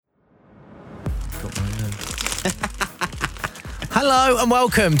Hello and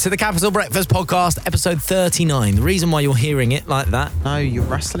welcome to the Capital Breakfast Podcast, episode 39. The reason why you're hearing it like that... No, you're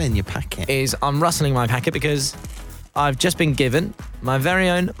rustling your packet. ...is I'm rustling my packet because I've just been given my very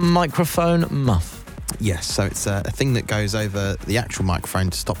own microphone muff. Yes, so it's a thing that goes over the actual microphone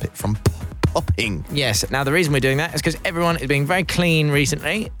to stop it from popping. Yes, now the reason we're doing that is because everyone is being very clean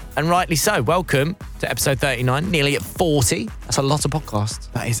recently, and rightly so. Welcome to episode 39, nearly at 40. That's a lot of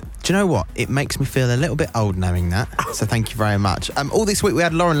podcasts. That is, do you know what? It makes me feel a little bit old knowing that, so thank you very much. All this week we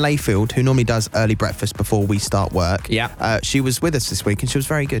had Lauren Layfield, who normally does early breakfast before we start work. Yeah. She was with us this week and she was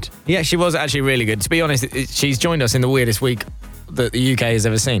very good. Yeah, she was actually really good. To be honest, she's joined us in the weirdest week that the UK has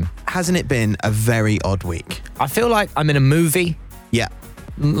ever seen. Hasn't it been a very odd week? I feel like I'm in a movie. Yeah.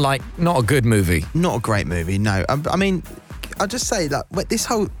 Like, not a good movie. Not a great movie, no. I mean, I'll just say that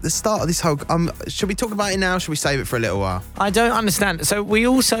the start of this whole, should we talk about it now or should we save it for a little while? I don't understand. So we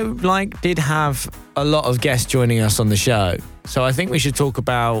also, did have a lot of guests joining us on the show. So I think we should talk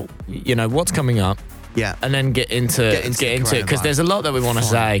about, what's coming up. Yeah. And then get into it, because there's a lot that we want to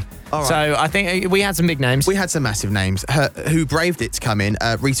say. All right. So I think we had some big names. We had some massive names. Who braved it to come in.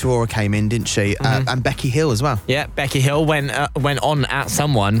 Rita Ora came in, didn't she? And Becky Hill as well. Yeah, Becky Hill went on at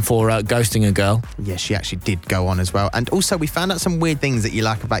someone for ghosting a girl. Yeah, she actually did go on as well. And also we found out some weird things that you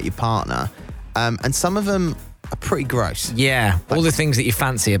like about your partner. And some of them are pretty gross. Yeah, all the things that you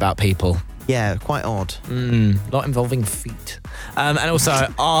fancy about people. Yeah, quite odd. A lot involving feet. And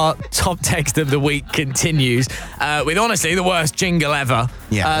also, our top text of the week continues with, honestly, the worst jingle ever.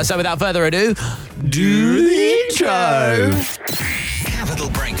 Yeah. So without further ado, do the intro. Capital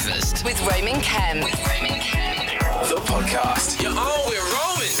Breakfast with Roman Kem. The podcast. We're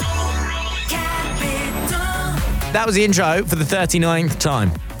rolling. That was the intro for the 39th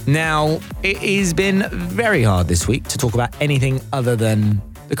time. Now, it has been very hard this week to talk about anything other than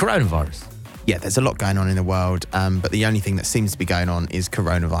the coronavirus. Yeah, there's a lot going on in the world, but the only thing that seems to be going on is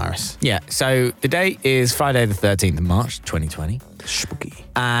coronavirus. Yeah, so the date is Friday the 13th of March, 2020. Spooky.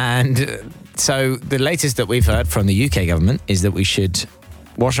 And so the latest that we've heard from the UK government is that we should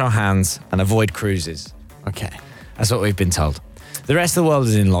wash our hands and avoid cruises. Okay. That's what we've been told. The rest of the world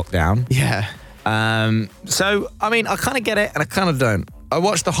is in lockdown. Yeah. So, I mean, I kind of get it and I kind of don't. I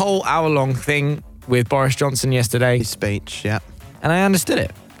watched the whole hour-long thing with Boris Johnson yesterday. His speech, yeah. And I understood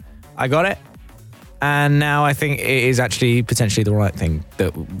it. I got it. And now I think it is actually potentially the right thing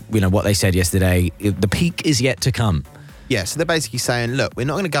that, what they said yesterday, the peak is yet to come. Yeah, so they're basically saying, look, we're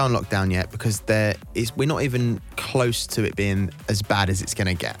not going to go on lockdown yet because we're not even close to it being as bad as it's going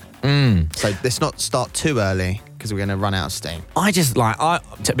to get. So let's not start too early because we're going to run out of steam.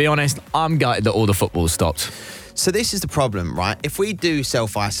 To be honest, I'm gutted that all the football stopped. So this is the problem, right? If we do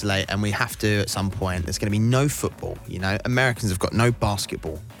self-isolate and we have to at some point, there's going to be no football, Americans have got no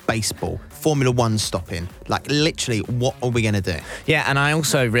basketball, baseball, Formula One stopping. Like, literally, what are we going to do? Yeah, and I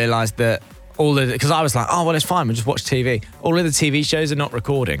also realised that because I was like, oh, well, it's fine, we'll just watch TV. All of the TV shows are not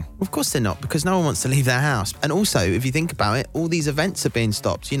recording. Of course they're not, because no one wants to leave their house. And also, if you think about it, all these events are being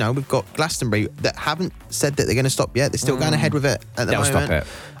stopped. We've got Glastonbury that haven't said that they're going to stop yet. They're still going ahead with it at the moment. Stop it.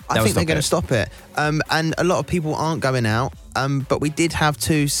 I think they're going to stop it. And a lot of people aren't going out. But we did have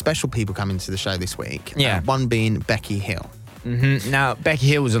two special people come into the show this week. Yeah. One being Becky Hill. Now, Becky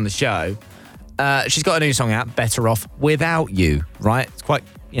Hill was on the show. She's got a new song out, Better Off Without You, right? It's quite,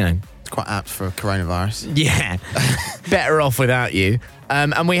 It's quite apt for coronavirus. Yeah. Better Off Without You.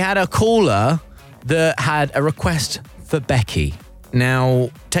 And we had a caller that had a request for Becky.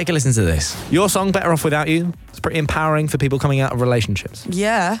 Now, take a listen to this. Your song, Better Off Without You, it's pretty empowering for people coming out of relationships.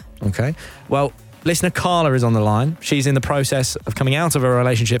 Yeah. Okay. Well, listener Carla is on the line. She's in the process of coming out of a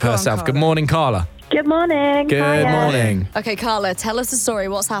relationship herself. Good morning, Carla. Good morning. Good Hiya. morning. Okay, Carla, tell us the story.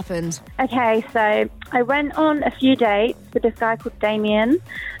 What's happened? Okay, so I went on a few dates with this guy called Damien.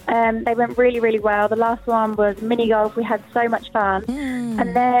 They went really, really well. The last one was mini golf. We had so much fun.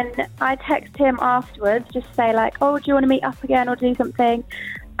 And then I text him afterwards, just say like, oh, do you want to meet up again or do something?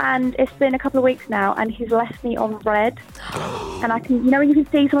 And it's been a couple of weeks now, and he's left me on red. And I can, you can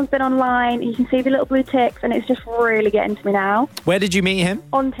see someone's been online, and you can see the little blue ticks, and it's just really getting to me now. Where did you meet him?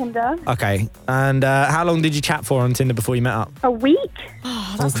 On Tinder. Okay. And how long did you chat for on Tinder before you met up? A week.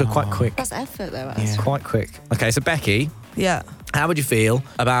 Oh, that's quite quick. That's effort, though. Yeah. Quite quick. Okay, so Becky, Yeah. how would you feel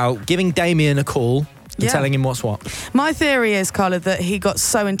about giving Damien a call and telling him what's what? My theory is, Carla, that he got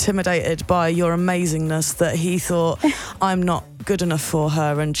so intimidated by your amazingness that he thought, I'm not good enough for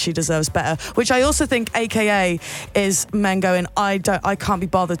her and she deserves better. Which I also think, AKA, is men going, I can't be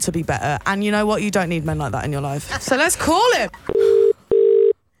bothered to be better. And you know what? You don't need men like that in your life. So let's call him.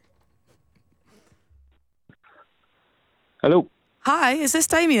 Hello. Hi, is this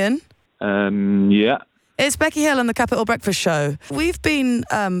Damien? Yeah. It's Becky Hill on the Capital Breakfast Show. We've been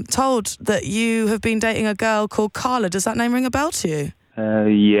told that you have been dating a girl called Carla. Does that name ring a bell to you?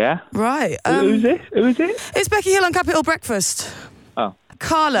 Yeah. Right. Who's this? Who is it? It's Becky Hill on Capital Breakfast. Oh.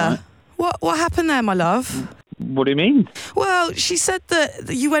 Carla, what happened there, my love? What do you mean? Well, she said that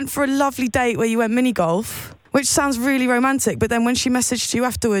you went for a lovely date where you went mini golf, which sounds really romantic, but then when she messaged you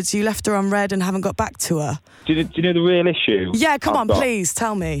afterwards, you left her on red and haven't got back to her. Do you know the real issue? Yeah, come I've on, got? please,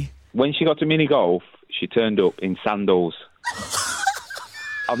 tell me. When she got to mini golf, she turned up in sandals.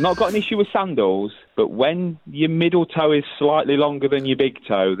 I've not got an issue with sandals, but when your middle toe is slightly longer than your big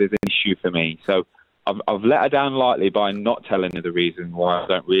toe, there's an issue for me. So I've let her down lightly by not telling her the reason why I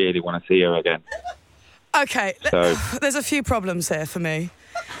don't really want to see her again. Okay, So, there's a few problems here for me.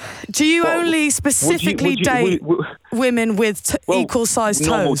 Do you only specifically date women with equal-sized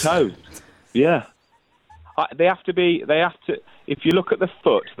normal toes? toes? Yeah. They have to, if you look at the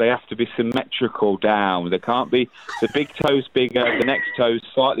foot, they have to be symmetrical down. They can't be the big toes bigger, the next toes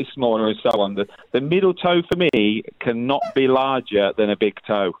slightly smaller, and so on. The middle toe, for me, cannot be larger than a big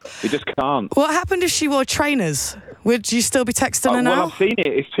toe. It just can't. What happened if she wore trainers? Would you still be texting her now? Well, I've seen it.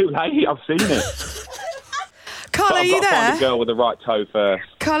 It's too late. I've seen it. Carla, are you I've got to find there? a girl with the right toe first.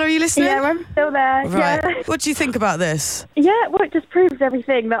 Carla, are you listening? Yeah, I'm still there. Right. Yeah. What do you think about this? Yeah, well, it just proves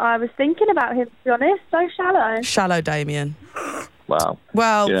everything that I was thinking about him, to be honest. So shallow. Shallow, Damien. Wow.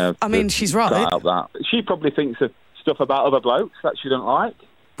 Well, Yeah, I mean, she's right. cut out that. She probably thinks of stuff about other blokes that she don't like.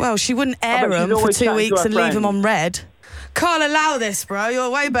 Well, she wouldn't air bet she's them for always 2 chatting to weeks her and leave them friends. on red. Can't allow this, bro. You're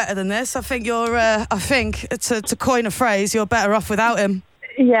way better than this. I think to coin a phrase, you're better off without him.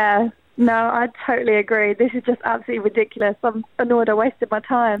 Yeah. No, I totally agree. This is just absolutely ridiculous. I'm annoyed I wasted my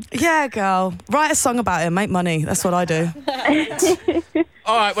time. Yeah, girl. Write a song about him, make money. That's what I do.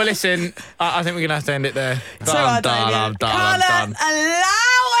 All right, well, listen, I think we're going to have to end it there. It's all right, Damien. I'm Carla, done.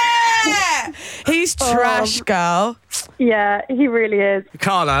 allow it! He's trash, girl. Yeah, he really is.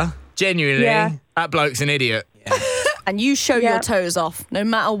 Carla, genuinely, Yeah. that bloke's an idiot. And you show Yeah. your toes off, no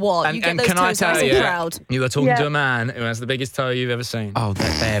matter what. You get those can I toes tell nice you, and proud. you are talking Yeah. to a man who has the biggest toe you've ever seen. Oh,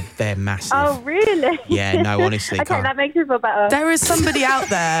 they're massive. Oh, really? Yeah, no, honestly, Okay, Carl. that makes me feel better. There is somebody out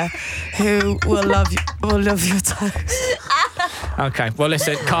there who will love your toes. Okay, well,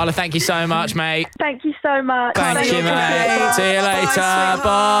 listen, Carla, thank you so much, mate. Thank you so much. Thank you, mate. See you later. sweetheart.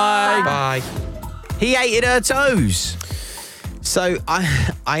 Bye. Bye. He hated her toes. So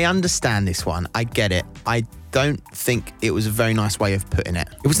I understand this one. I get it. I don't think it was a very nice way of putting it.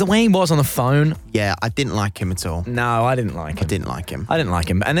 It was the way he was on the phone. Yeah, I didn't like him at all. No, I didn't like him. I didn't like him. I didn't like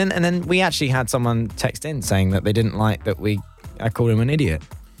him. And then we actually had someone text in saying that they didn't like that I called him an idiot.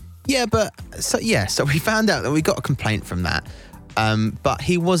 Yeah, so we found out that we got a complaint from that. But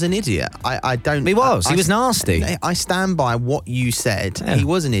he was an idiot. I don't. He was. He was nasty. I stand by what you said. Yeah. He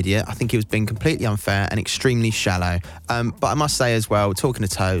was an idiot. I think he was being completely unfair and extremely shallow. But I must say as well, talking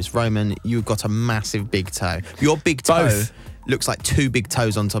to toes, Roman, you've got a massive big toe. Your big toe Both. looks like two big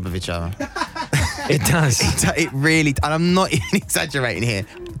toes on top of each other. It does. It really, and I'm not even exaggerating here.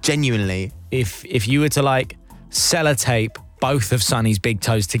 Genuinely. If you were to like sellotape both of Sonny's big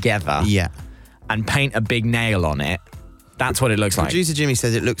toes together Yeah. and paint a big nail on it, that's what it looks like. Producer Jimmy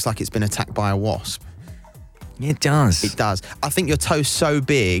says it looks like it's been attacked by a wasp. It does. It does. I think your toe's so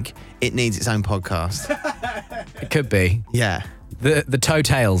big, it needs its own podcast. It could be. Yeah. The toe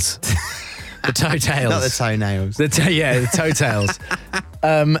tails. The toe tails. Not the toenails. The toe tails.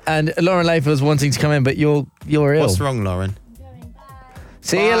 And Lauren Layfield's wanting to come in, but you're ill. What's wrong, Lauren?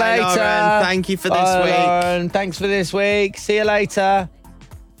 See you Bye, later. Lauren. Thank you for this Bye, week. Lauren. Thanks for this week. See you later.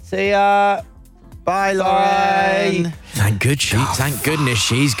 See ya. Bye, Lauren. Thank goodness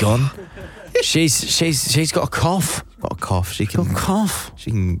she's gone. She's got a cough. Got a cough. She can Cough.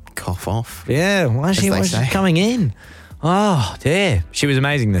 She can cough off. Yeah. Why is As they she say. coming in? Oh dear. She was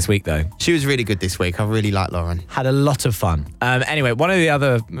amazing this week though. She was really good this week. I really like Lauren. Had a lot of fun. Anyway, one of the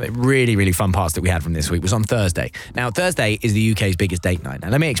other really, really fun parts that we had from this week was on Thursday. Now, Thursday is the UK's biggest date night. Now,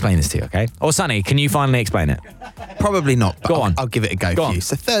 let me explain this to you, okay? Or Sonny, can you finally explain it? Probably not, but Go on. I'll give it a go Go for on. you.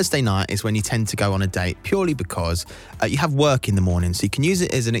 So Thursday night is when you tend to go on a date purely because you have work in the morning. So you can use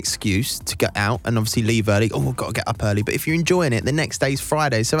it as an excuse to get out and obviously leave early. Oh, I've got to get up early. But if you're enjoying it, the next day's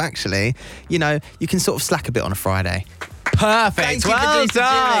Friday. So actually, you can sort of slack a bit on a Friday. Perfect. Thank you, Well Producer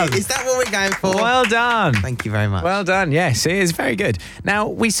done. Jimmy. Is that what we're going for? Well done. Thank you very much. Well done. Yes, it is very good. Now,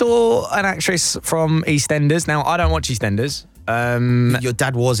 we saw an actress from EastEnders. Now, I don't watch EastEnders. Your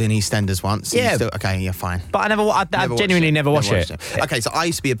dad was in EastEnders once. Yeah. Okay, yeah, fine. But I genuinely never watched it. Okay, so I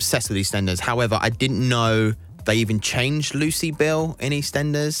used to be obsessed with EastEnders. However, I didn't know they even changed Lucy Bill in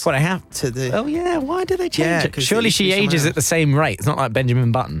EastEnders. What I have to the. Oh yeah, why did they change Yeah, it? 'cause Surely it used to she be someone ages else. at the same rate. It's not like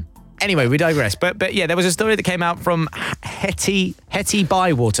Benjamin Button. Anyway, we digress. But yeah, there was a story that came out from Hetty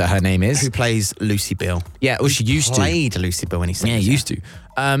Bywater, her name is. Who plays Lucy Bill? Yeah, well, she used to. Played Lucy Bill when he sang. Yeah, used to.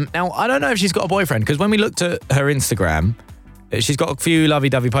 Now, I don't know if she's got a boyfriend, because when we looked at her Instagram, she's got a few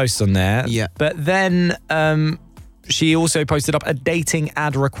lovey-dovey posts on there. Yeah. But then she also posted up a dating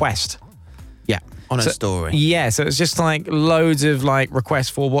ad request. Yeah, on her story. Yeah, so it's just like loads of like requests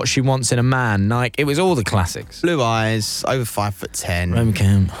for what she wants in a man. Like, it was all the classics. Blue eyes, over 5'10". Roman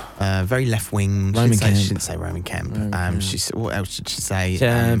Kemp. Very left wing. Roman Kemp. She didn't say Roman Kemp. What else did she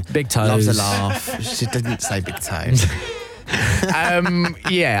say? Big toes. Loves a laugh. She didn't say big toes.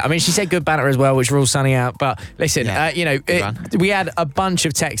 Yeah, I mean, she said good banter as well, which we're all sunning out. But listen, we had a bunch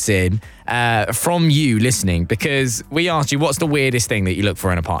of texts in from you listening, because we asked you, what's the weirdest thing that you look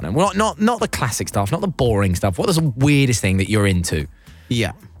for in a partner? Well, not the classic stuff, not the boring stuff. What is the weirdest thing that you're into?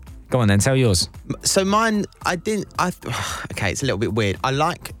 Yeah. Go on then, tell yours. So mine, okay, it's a little bit weird. I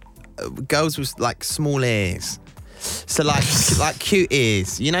like girls with like small ears. So like cute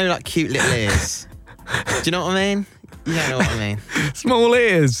ears. You know, like cute little ears. Do you know what I mean? You don't know what I mean. Small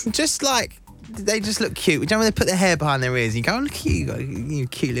ears. Just like, they just look cute. Do you know when they put their hair behind their ears? You go, oh, look at you, got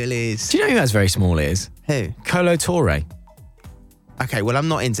cute little ears. Do you know who has very small ears? Who? Colo Torre. Okay, well, I'm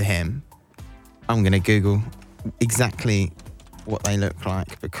not into him. I'm going to Google exactly what they look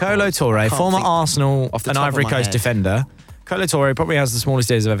like. Colo Torre, former Arsenal and Ivory Coast defender. Colo Torre probably has the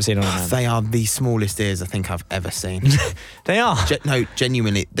smallest ears I've ever seen on a man. They are the smallest ears I think I've ever seen. They are. No,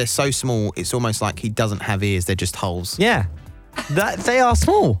 genuinely, they're so small. It's almost like he doesn't have ears. They're just holes. Yeah, they are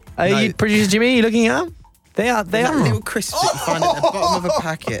small. Are you, producer Jimmy? Are you looking at them? They are. Little crisps that you find at the bottom of a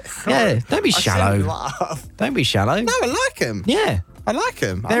packet. Yeah, don't be shallow. Don't be shallow. No, I like them. Yeah, I like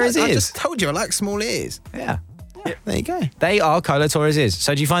them. They're his ears. I just told you I like small ears. Yeah. There you go. They are Colo Torre's ears.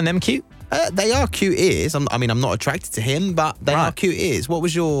 So do you find them cute? They are cute ears. I'm not attracted to him, but they are cute ears. What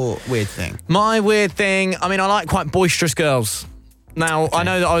was your weird thing? My weird thing, I mean, I like quite boisterous girls. Now, okay. I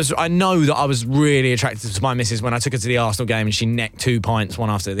know that I was really attracted to my missus when I took her to the Arsenal game and she necked 2 pints one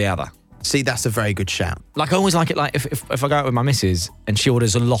after the other. See, that's a very good shout. Like, I always like it, like, if I go out with my missus and she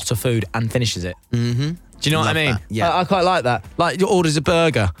orders a lot of food and finishes it. Mm-hmm. Do you know what I mean? That. Yeah. I quite like that. Like, you orders a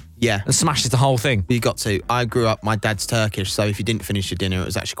burger. Yeah. And smashes the whole thing. You got to. I grew up, my dad's Turkish, so if you didn't finish your dinner, it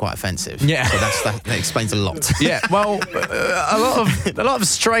was actually quite offensive. Yeah. So that explains a lot. Yeah, well, a lot of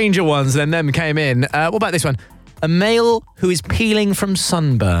stranger ones than them came in. What about this one? A male who is peeling from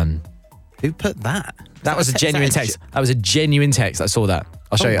sunburn. Who put that? That was a genuine text. That was a genuine text. I saw that.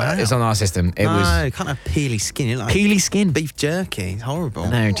 I'll show you. Wow. It's on our system. It was kind of peely skin. Like peely skin. Beef jerky. It's horrible.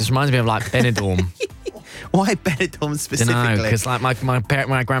 No, it just reminds me of like Benidorm. Why Benidorm specifically? No, because like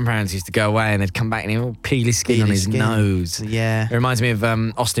my grandparents used to go away and they'd come back and he had all peely skin on his nose. Yeah. It reminds me of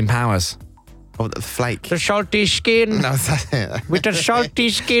Austin Powers. Oh, the flake. The salty skin. No, that's it. With the salty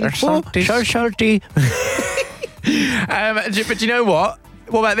skin. So salty. But you know what?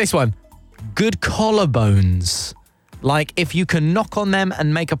 What about this one? Good collarbones. Like if you can knock on them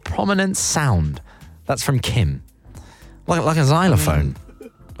and make a prominent sound. That's from Kim. Like a xylophone.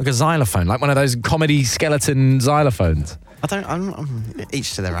 Like a xylophone. Like one of those comedy skeleton xylophones. I'm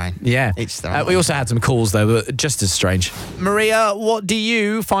each to their own. Yeah. Each to their own. We also had some calls though, but just as strange. Maria, what do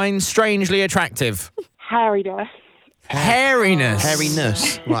you find strangely attractive? Hairiness. Hairiness?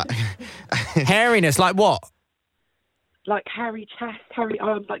 Hairiness. Right. Hairiness, like what? Like hairy chest, hairy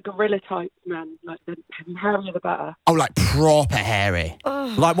arms, like gorilla type, man. Like the hairier the better. Oh, like proper hairy.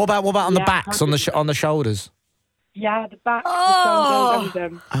 Like what about on the backs, on the shoulders? Yeah, the back, the shoulders,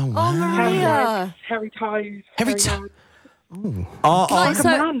 everything. Oh, wow. Hairy legs, hairy toes. Hairy toes. Like a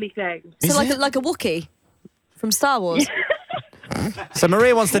manly thing. So like a Wookiee from Star Wars. So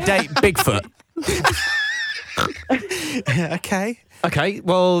Maria wants to date Bigfoot. Okay,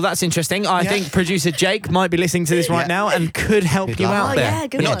 well, that's interesting. I think producer Jake might be listening to this right now and could help you out there. Yeah,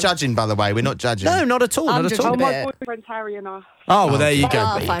 good We're one. not judging, by the way. We're not judging. No, not at all. I'm Not at all. judging My a bit. boyfriend's hairy enough. Oh, well, there you go.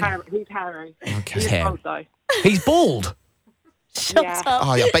 Oh, fine. He's hairy. Okay. He's bald, though. He's bald. Shut Yeah. up.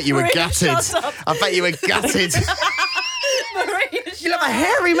 Oh, yeah, I bet you were Maria, gutted. shut up. I bet you were gutted. Maria, You look a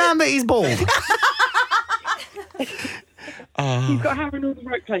hairy man, but he's bald. He's got hair in all the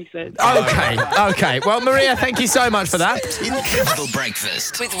right places. Okay. Well, Maria, thank you so much for that. Capital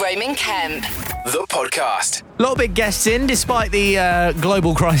Breakfast With Roman Kemp. the podcast. A lot of big guests in, despite the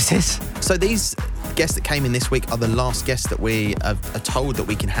global crisis. So these guests that came in this week are the last guests that we are told that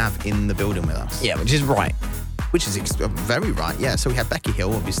we can have in the building with us. Yeah, which is right. Which is very right, yeah. So we had Becky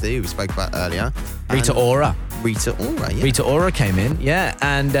Hill, obviously, who we spoke about earlier. Rita Ora. Rita Ora, yeah. Rita Ora came in, yeah.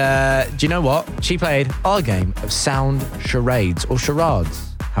 And do you know what? She played our game of sound charades or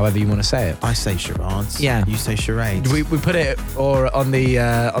charades. however you want to say it. I say charades. Yeah. You say charades. We put it or on the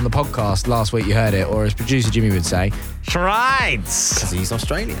podcast last week. You heard it, or as producer Jimmy would say, charades. Because he's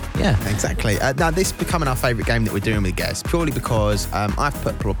Australian. Yeah. Exactly. Now, this is becoming our favourite game that we're doing with guests, purely because I've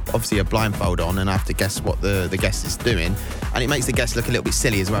put obviously a blindfold on and I have to guess what the guest is doing. And it makes the guest look a little bit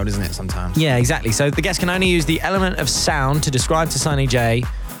silly as well, doesn't it, sometimes? Yeah, exactly. So the guest can only use the element of sound to describe to Sunny J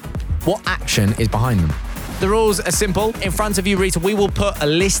what action is behind them. The rules are simple. In front of you, Rita, we will put a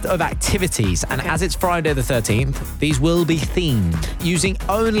list of activities. And as it's Friday the 13th, these will be themed. Using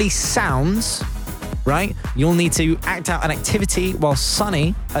only sounds, right? You'll need to act out an activity while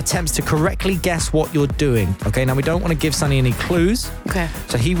Sunny attempts to correctly guess what you're doing. Okay, now we don't want to give Sunny any clues. Okay.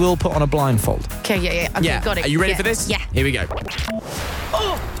 So he will put on a blindfold. Okay, yeah. Okay, got it. Are you ready Yeah. for this? Yeah. Here we go.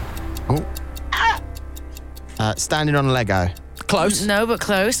 Standing on a Lego. Close. No, but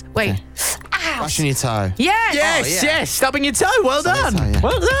close. Wait. Ow. Brushing your toe. Yes. Yes, yes. Stubbing your toe. Well done. toe, yeah.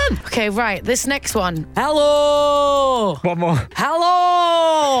 Well done. Okay, right. This next one. Hello. One more.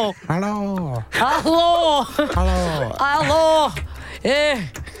 Hello. Hello. Hello. Hello. Hello.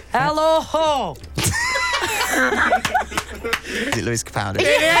 Hello. Is it Lewis Capaldi?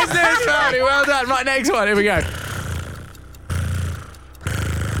 It is Lewis Capaldi. Well done. Right, next one. Here we go.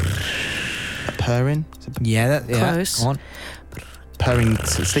 Purring? Yeah, Close. Go on. Purring,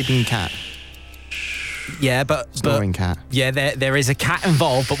 sleeping cat. Yeah, but Snoring cat. yeah, there is a cat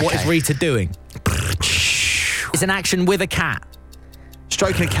involved. But what is Okay. Rita doing? It's an action with a cat.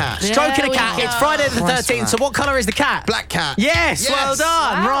 Stroking a cat. Yeah. Stroking a we cat. go. It's Friday the Christ, 13th. So man. what colour is the cat? Black cat. Yes. Well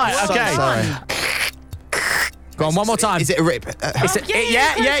done. Wow. Right. Well Okay. Sorry. Go on. One more time. Is it a rip?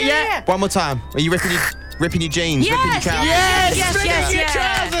 Yeah. One more time. Are you ripping your jeans? Yes, Ripping your trousers?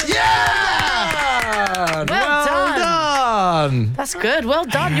 yes. Yeah. Well done. done. That's good. Well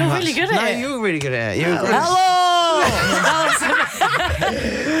done. You're really good at it. you were really good at it. Hello.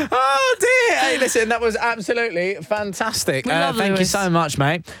 Oh dear. Hey, listen, that was absolutely fantastic. We love thank you Lewis. so much,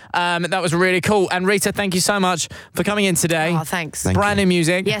 mate. That was really cool. And Rita, thank you so much for coming in today. Oh, thanks. Thank Brand new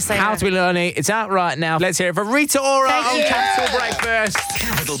music. Yes, I How know. to Be Lonely. It's out right now. Let's hear it for Rita Ora Thank on you. Capital Breakfast.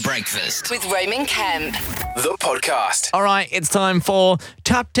 Capital Breakfast. With Roman Kemp. The podcast. All right, it's time for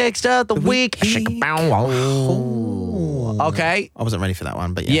Top Text of the Week. Okay. I wasn't ready for that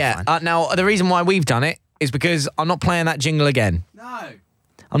one, but yeah. Yeah. Fine. Now, the reason why we've done it is because I'm not playing that jingle again. No.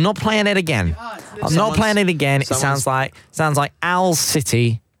 I'm not playing it again. I'm not playing it again. It sounds like Owl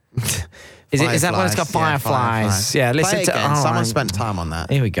City. Is that what it's got? Fireflies. Yeah, listen Play it to again. all Someone right. spent time on that.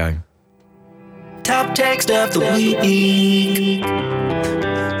 Here we go. Top text of the week.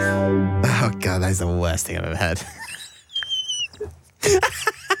 Oh god, that's the worst thing I've ever heard.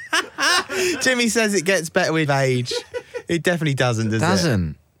 Jimmy says it gets better with age. It definitely doesn't, does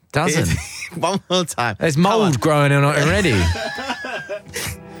it? Doesn't. One more time. There's Come mold on. growing in it already.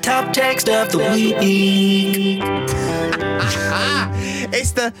 Top text of the week.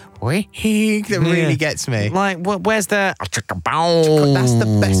 It's the week that really gets me. Like, where's the... That's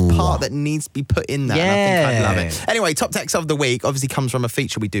the best part that needs to be put in there. And I think I'd love it. Anyway, top text of the week obviously comes from a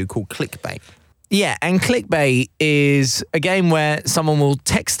feature we do called Clickbait. Yeah, and clickbait is a game where someone will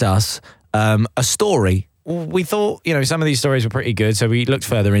text us a story. We thought, some of these stories were pretty good, so we looked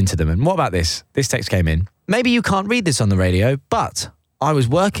further into them. And what about this? This text came in. Maybe you can't read this on the radio, but I was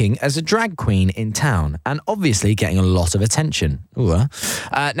working as a drag queen in town and obviously getting a lot of attention.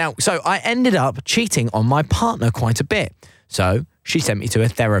 So I ended up cheating on my partner quite a bit. So she sent me to a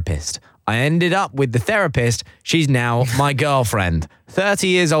therapist. I ended up with the therapist. She's now my girlfriend. 30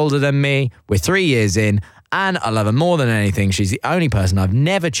 years older than me. We're 3 years in. And I love her more than anything. She's the only person I've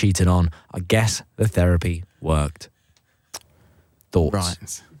never cheated on. I guess the therapy worked. Thoughts?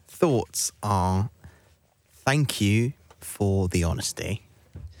 Right. Thoughts are thank you for the honesty.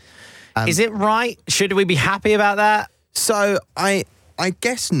 Is it right? Should we be happy about that? So I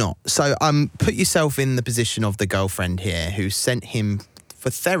guess not. So put yourself in the position of the girlfriend here who sent him for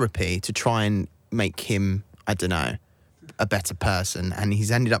therapy to try and make him, I don't know, a better person, and he's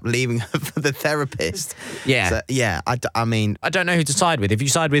ended up leaving her for the therapist. Yeah. So, yeah, I mean... I don't know who to side with. If you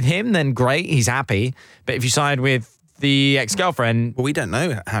side with him, then great, he's happy. But if you side with the ex-girlfriend... Well, we don't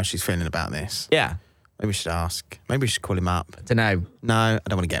know how she's feeling about this. Yeah. Maybe we should ask. Maybe we should call him up. Don't know. No, I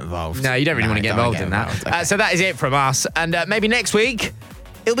don't want to get involved. No, you don't really want to get involved in that. Okay. So that is it from us. And maybe next week,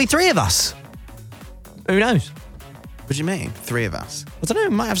 it'll be 3 of us. Who knows? What do you mean? 3 of us? I don't know.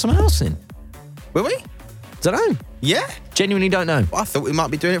 We might have someone else in. Will we? Don't know. Yeah? Genuinely don't know. Well, I thought we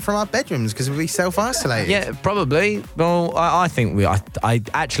might be doing it from our bedrooms because we self-isolated. Yeah, probably. Well, I think I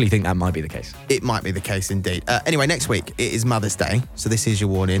actually think that might be the case. It might be the case indeed. Anyway, next week it is Mother's Day, so this is your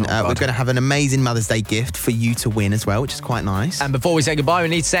warning. God. We're going to have an amazing Mother's Day gift for you to win as well, which is quite nice. And before we say goodbye, we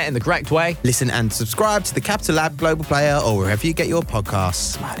need to say it in the correct way. Listen and subscribe to the Capital Lab Global Player or wherever you get your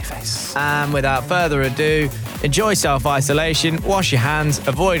podcasts. Smiley face. And without further ado, enjoy self-isolation, wash your hands,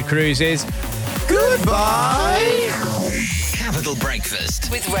 avoid cruises. Goodbye! Capital Breakfast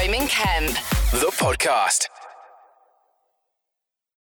With Roman Kemp. the podcast.